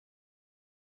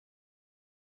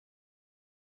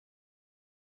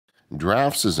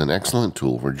Drafts is an excellent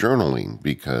tool for journaling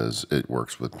because it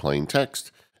works with plain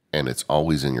text and it's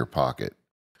always in your pocket.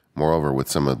 Moreover, with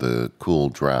some of the cool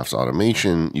Drafts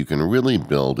automation, you can really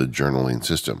build a journaling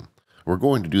system. We're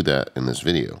going to do that in this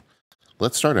video.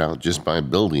 Let's start out just by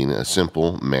building a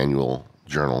simple manual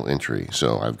journal entry.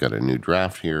 So I've got a new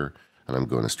draft here and I'm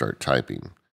going to start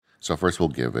typing. So first we'll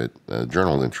give it a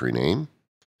journal entry name,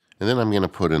 and then I'm going to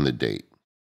put in the date.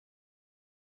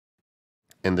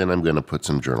 And then I'm going to put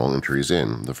some journal entries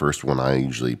in. The first one I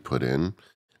usually put in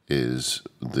is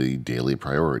the daily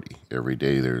priority. Every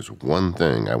day there's one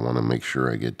thing I want to make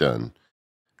sure I get done.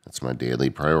 That's my daily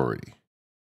priority.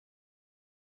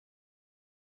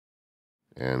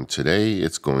 And today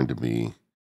it's going to be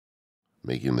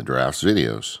making the drafts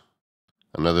videos.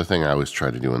 Another thing I always try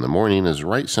to do in the morning is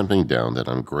write something down that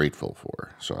I'm grateful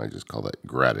for. So I just call that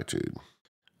gratitude.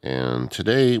 And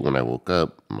today, when I woke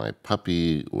up, my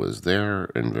puppy was there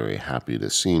and very happy to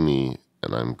see me,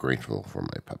 and I'm grateful for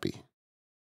my puppy.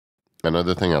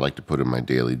 Another thing I like to put in my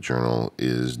daily journal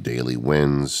is daily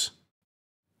wins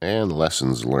and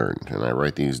lessons learned, and I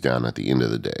write these down at the end of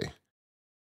the day.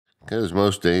 Because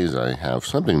most days I have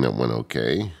something that went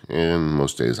okay, and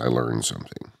most days I learn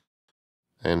something.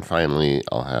 And finally,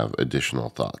 I'll have additional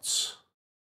thoughts.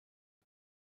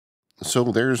 So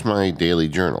there's my daily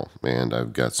journal, and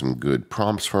I've got some good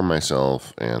prompts for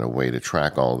myself and a way to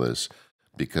track all this.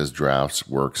 Because Drafts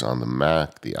works on the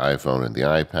Mac, the iPhone, and the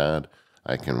iPad,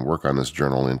 I can work on this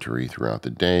journal entry throughout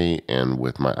the day, and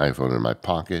with my iPhone in my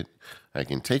pocket, I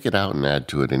can take it out and add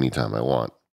to it anytime I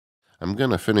want. I'm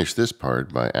going to finish this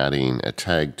part by adding a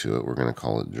tag to it. We're going to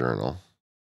call it journal.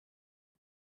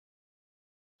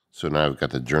 So now I've got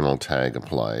the journal tag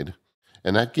applied.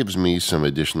 And that gives me some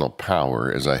additional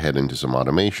power as I head into some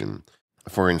automation.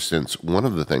 For instance, one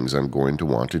of the things I'm going to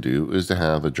want to do is to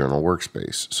have a Journal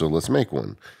Workspace. So let's make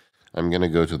one. I'm going to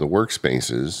go to the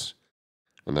Workspaces,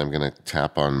 and I'm going to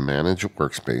tap on Manage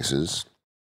Workspaces.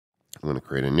 I'm going to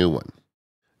create a new one.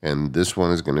 And this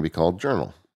one is going to be called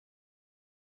Journal.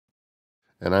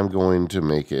 And I'm going to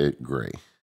make it gray.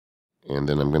 And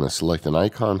then I'm going to select an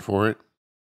icon for it.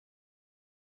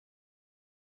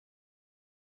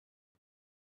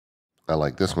 I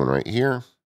like this one right here,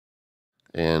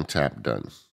 and tap Done.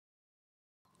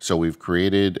 So we've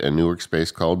created a new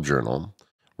workspace called Journal.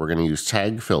 We're going to use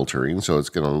tag filtering, so it's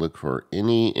going to look for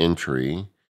any entry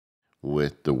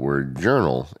with the word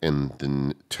journal in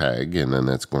the tag, and then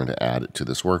that's going to add it to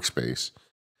this workspace.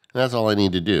 And that's all I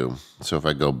need to do. So if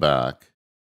I go back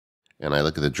and I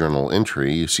look at the journal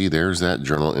entry, you see there's that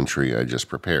journal entry I just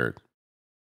prepared.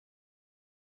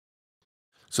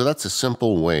 So that's a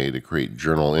simple way to create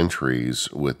journal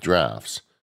entries with drafts,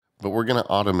 but we're going to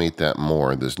automate that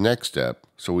more in this next step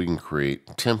so we can create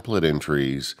template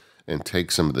entries and take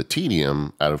some of the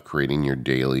tedium out of creating your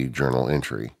daily journal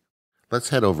entry. Let's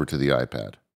head over to the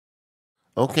iPad.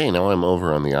 Okay, now I'm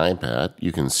over on the iPad.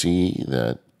 You can see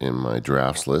that in my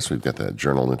drafts list, we've got that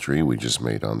journal entry we just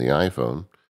made on the iPhone,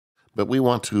 but we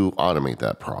want to automate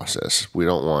that process. We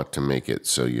don't want to make it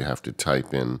so you have to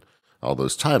type in all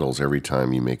those titles every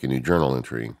time you make a new journal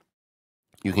entry.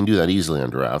 You can do that easily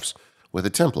on Drafts with a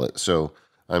template. So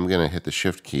I'm going to hit the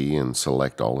Shift key and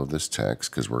select all of this text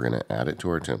because we're going to add it to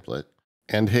our template,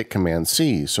 and hit Command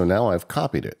C. So now I've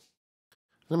copied it.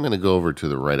 I'm going to go over to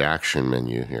the Right Action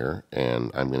menu here, and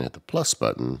I'm going to hit the plus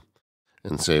button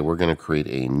and say we're going to create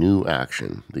a new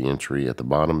action, the entry at the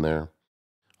bottom there.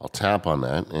 I'll tap on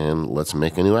that, and let's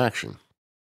make a new action.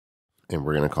 And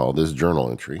we're going to call this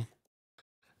journal entry.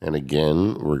 And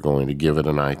again, we're going to give it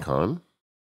an icon.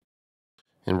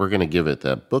 And we're going to give it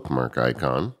that bookmark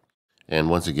icon.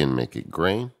 And once again, make it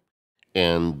gray.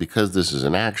 And because this is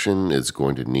an action, it's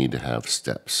going to need to have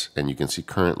steps. And you can see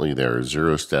currently there are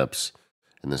 0 steps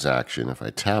in this action. If I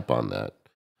tap on that,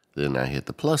 then I hit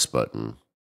the plus button.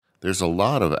 There's a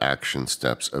lot of action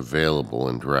steps available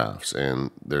in Drafts.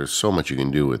 And there's so much you can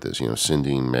do with this.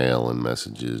 Sending mail and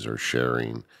messages, or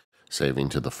sharing, saving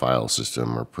to the file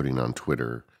system, or putting on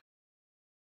Twitter.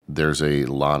 There's a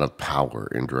lot of power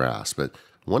in Drafts, but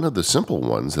one of the simple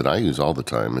ones that I use all the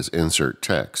time is insert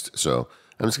text. So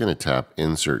I'm just going to tap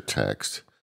insert text,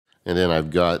 and then I've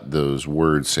got those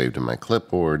words saved in my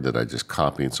clipboard that I just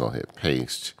copied, so I'll hit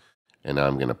paste, and now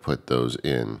I'm going to put those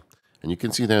in. And you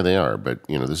can see there they are, but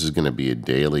this is going to be a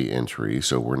daily entry,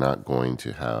 so we're not going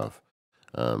to have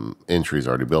entries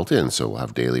already built in. So we'll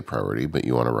have daily priority, but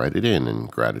you want to write it in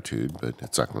gratitude, but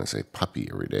it's not going to say puppy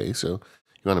every day. So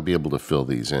you want to be able to fill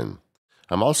these in.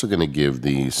 I'm also going to give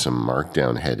these some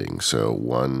Markdown headings. So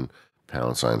 1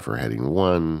 $ for heading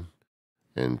 1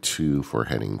 and 2 for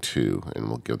heading 2. And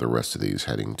we'll give the rest of these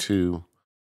heading 2.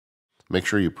 Make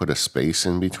sure you put a space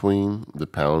in between the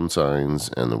pound signs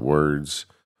and the words,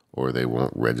 or they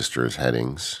won't register as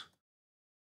headings.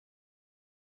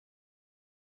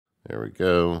 There we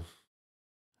go.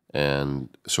 And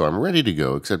so I'm ready to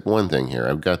go, except one thing here.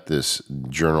 I've got this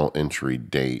journal entry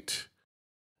date,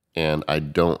 and I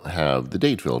don't have the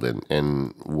date filled in.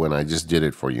 And when I just did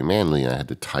it for you manually, I had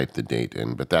to type the date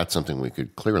in, but that's something we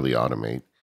could clearly automate.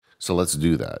 So let's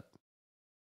do that.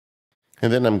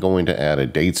 And then I'm going to add a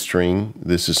date string.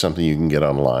 This is something you can get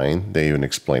online. They even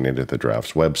explain it at the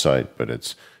Drafts website, but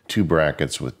it's 2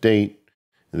 brackets with date,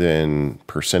 then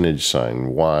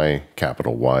 %y,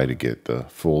 capital Y to get the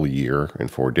full year in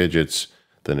 4 digits,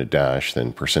 then a dash,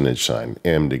 then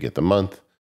 %M to get the month,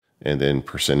 and then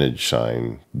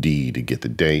 %D to get the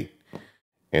date.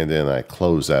 And then I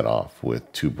close that off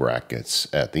with 2 brackets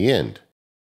at the end.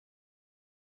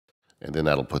 And then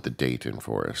that'll put the date in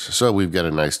for us. So we've got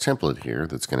a nice template here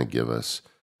that's going to give us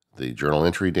the journal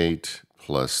entry date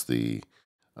plus the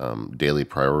daily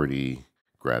priority,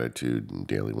 gratitude, and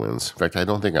daily wins. In fact, I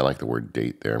don't think I like the word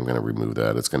date there. I'm going to remove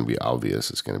that. It's going to be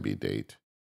obvious. It's going to be a date.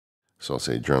 So I'll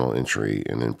say journal entry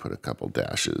and then put a couple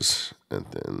dashes. And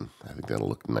then I think that'll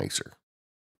look nicer.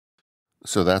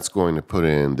 So that's going to put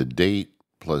in the date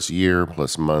plus year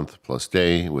plus month plus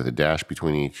day with a dash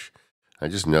between each. I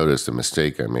just noticed a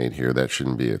mistake I made here. That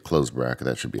shouldn't be a closed bracket.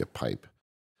 That should be a pipe.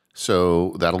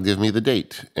 So that'll give me the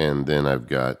date. And then I've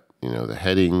got, the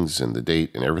headings and the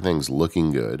date and everything's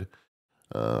looking good.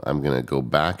 I'm going to go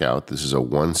back out. This is a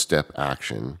 1-step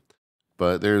action.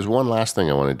 But there's one last thing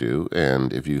I want to do.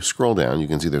 And if you scroll down, you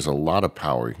can see there's a lot of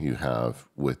power you have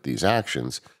with these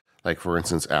actions. Like, for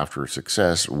instance, after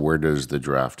success, where does the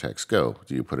draft text go?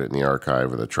 Do you put it in the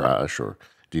archive or the trash, or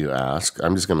do you ask?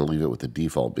 I'm just going to leave it with the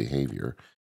default behavior.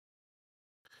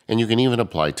 And you can even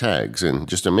apply tags. And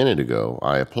just a minute ago,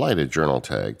 I applied a journal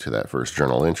tag to that first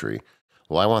journal entry.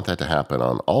 Well, I want that to happen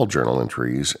on all journal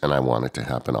entries, and I want it to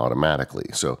happen automatically.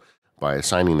 So by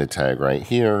assigning the tag right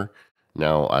here,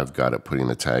 now I've got it putting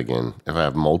the tag in. If I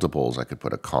have multiples, I could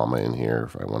put a comma in here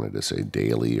if I wanted to say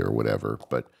daily or whatever.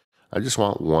 But I just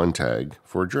want one tag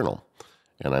for a journal.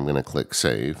 And I'm going to click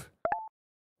Save.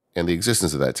 And the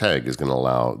existence of that tag is going to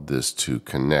allow this to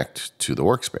connect to the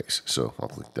workspace. So I'll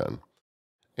click Done.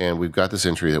 And we've got this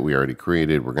entry that we already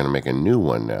created. We're going to make a new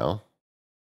one now.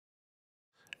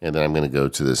 And then I'm going to go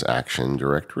to this action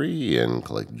directory and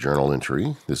click Journal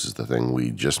Entry. This is the thing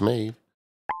we just made.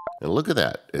 And look at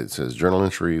that. It says Journal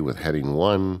Entry with heading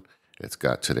 1. It's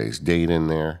got today's date in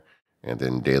there. And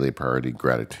then daily priority,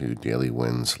 gratitude, daily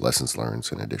wins, lessons learned,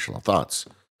 and additional thoughts.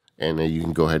 And you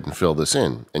can go ahead and fill this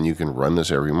in. And you can run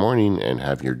this every morning and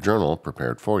have your journal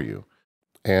prepared for you.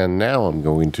 And now I'm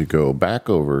going to go back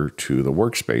over to the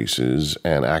workspaces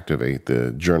and activate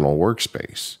the Journal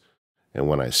Workspace. And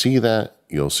when I see that,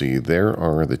 you'll see there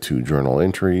are the 2 journal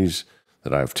entries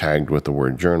that I've tagged with the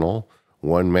word journal,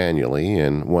 one manually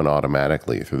and one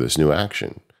automatically through this new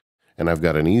action. And I've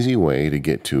got an easy way to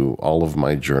get to all of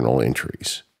my journal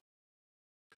entries.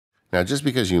 Now, just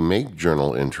because you make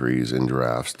journal entries in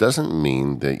Drafts doesn't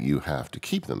mean that you have to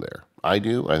keep them there. I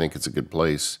do. I think it's a good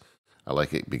place. I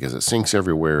like it because it syncs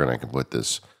everywhere and I can put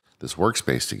this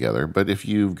workspace together. But if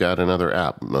you've got another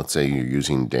app, let's say you're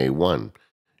using day 1,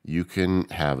 you can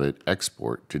have it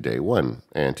export to day 1.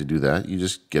 And to do that, you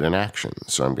just get an action.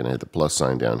 So I'm going to hit the plus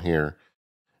sign down here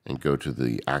and go to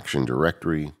the action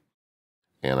directory.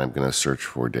 And I'm going to search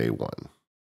for day 1.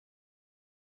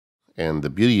 And the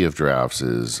beauty of Drafts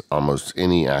is almost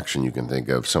any action you can think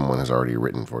of, someone has already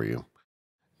written for you.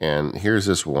 And here's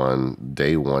this one,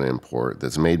 day 1 import,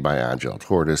 that's made by Agile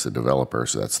Tortoise, the developer.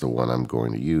 So that's the one I'm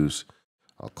going to use.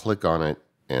 I'll click on it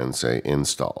and say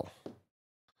install.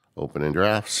 Open in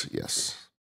Drafts, yes.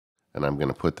 And I'm going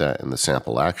to put that in the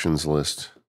sample actions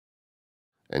list.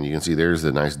 And you can see there's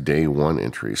the nice day 1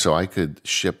 entry. So I could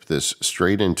ship this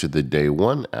straight into the day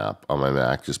 1 app on my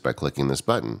Mac just by clicking this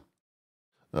button.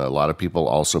 A lot of people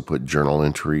also put journal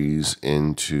entries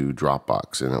into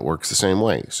Dropbox, and it works the same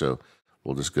way. So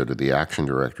we'll just go to the action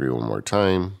directory one more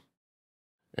time.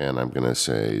 And I'm going to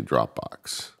say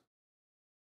Dropbox.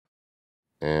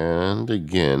 And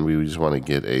again, we just want to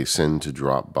get a send to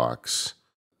Dropbox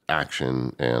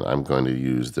action, and I'm going to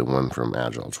use the one from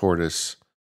Agile Tortoise.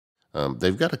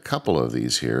 They've got a couple of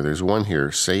these here. There's one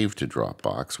here, save to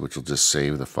Dropbox, which will just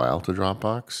save the file to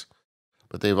Dropbox.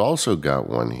 But they've also got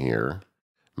one here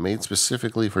made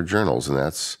specifically for journals, and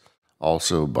that's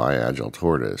also by Agile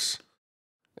Tortoise.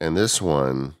 And this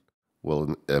one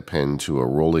will append to a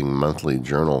rolling monthly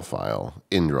journal file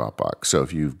in Dropbox. So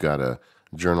if you've got a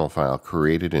journal file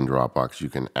created in Dropbox, you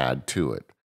can add to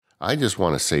it. I just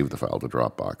want to save the file to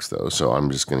Dropbox though, so I'm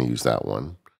just going to use that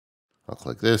one. I'll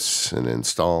click this and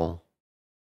install,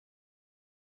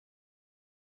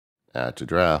 add to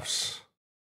drafts,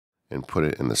 and put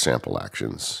it in the sample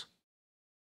actions.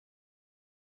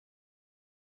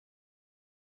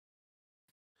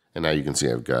 And now you can see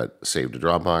I've got save to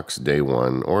Dropbox, day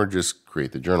one, or just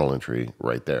create the journal entry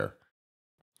right there.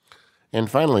 And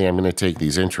finally, I'm going to take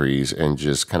these entries and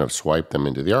just kind of swipe them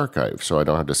into the archive so I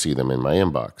don't have to see them in my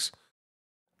inbox.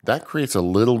 That creates a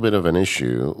little bit of an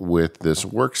issue with this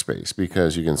workspace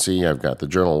because you can see I've got the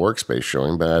Journal Workspace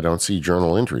showing, but I don't see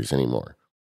journal entries anymore.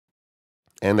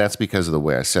 And that's because of the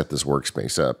way I set this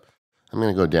workspace up. I'm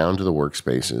going to go down to the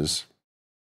workspaces.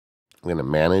 I'm going to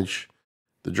manage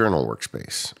the Journal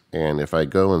Workspace. And if I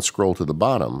go and scroll to the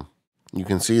bottom, you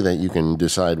can see that you can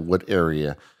decide what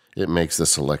area it makes the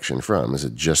selection from. Is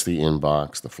it just the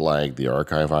inbox, the flag, the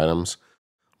archive items,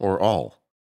 or all?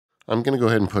 I'm going to go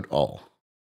ahead and put all.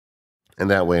 And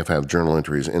that way, if I have journal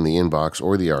entries in the inbox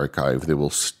or the archive, they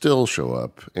will still show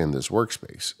up in this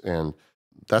workspace. And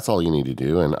that's all you need to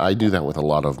do. And I do that with a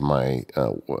lot of my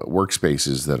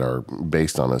workspaces that are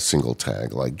based on a single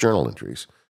tag, like journal entries.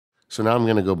 So now I'm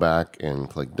going to go back and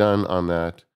click done on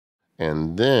that.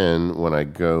 And then when I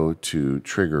go to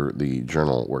trigger the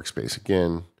journal workspace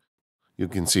again, you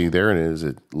can see there it is.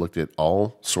 It looked at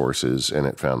all sources and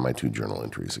it found my 2 journal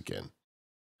entries again.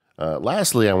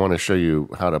 Lastly, I want to show you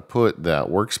how to put that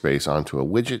workspace onto a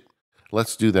widget.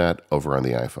 Let's do that over on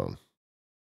the iPhone.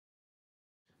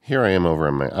 Here I am over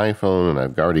on my iPhone, and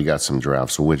I've already got some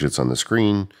drafts widgets on the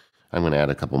screen. I'm going to add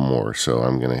a couple more. So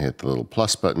I'm going to hit the little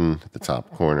plus button at the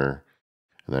top corner,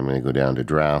 and I'm going to go down to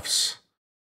drafts.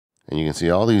 And you can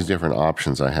see all these different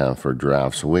options I have for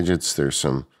drafts widgets. There's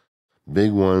some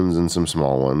big ones and some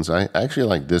small ones. I actually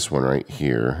like this one right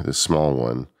here, this small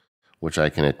one, which I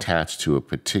can attach to a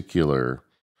particular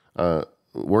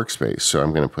workspace. So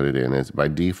I'm going to put it in. By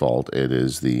default, it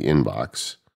is the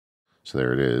inbox. So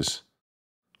there it is.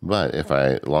 But if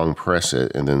I long press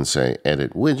it and then say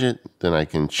edit widget, then I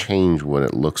can change what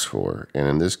it looks for. And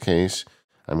in this case,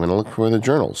 I'm going to look for the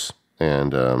journals.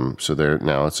 And so there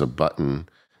now it's a button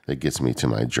that gets me to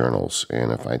my journals.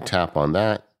 And if I tap on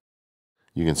that,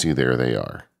 you can see there they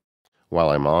are.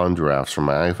 While I'm on drafts from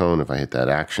my iPhone, if I hit that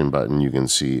action button, you can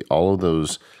see all of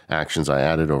those actions I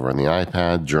added over on the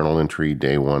iPad, journal entry,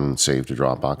 day one, save to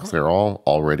Dropbox. They're all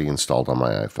already installed on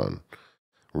my iPhone.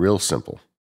 Real simple.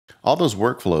 All those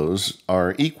workflows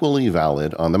are equally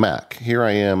valid on the Mac. Here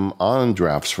I am on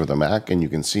drafts for the Mac, and you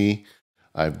can see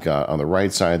I've got on the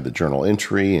right side the journal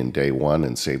entry and day one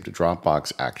and save to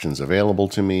Dropbox actions available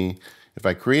to me. If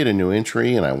I create a new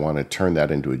entry and I want to turn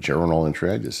that into a journal entry,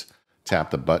 I just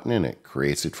tap the button and it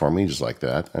creates it for me just like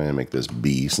that. I'm going to make this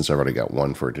B since I've already got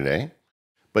one for today.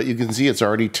 But you can see it's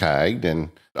already tagged, and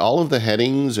all of the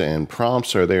headings and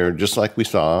prompts are there just like we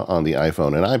saw on the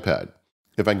iPhone and iPad.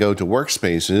 If I go to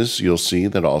Workspaces, you'll see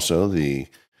that also the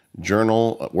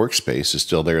Journal Workspace is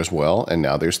still there as well, and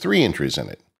now there's 3 entries in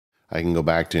it. I can go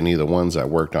back to any of the ones I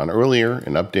worked on earlier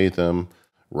and update them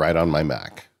right on my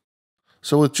Mac.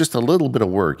 So with just a little bit of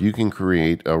work, you can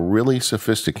create a really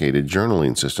sophisticated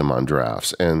journaling system on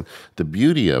drafts. And the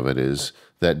beauty of it is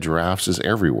that drafts is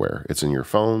everywhere. It's in your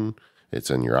phone, it's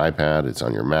on your iPad, it's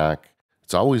on your Mac.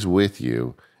 It's always with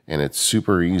you, and it's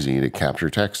super easy to capture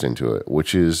text into it,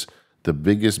 which is the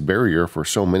biggest barrier for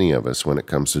so many of us when it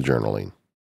comes to journaling.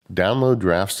 Download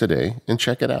drafts today and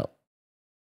check it out.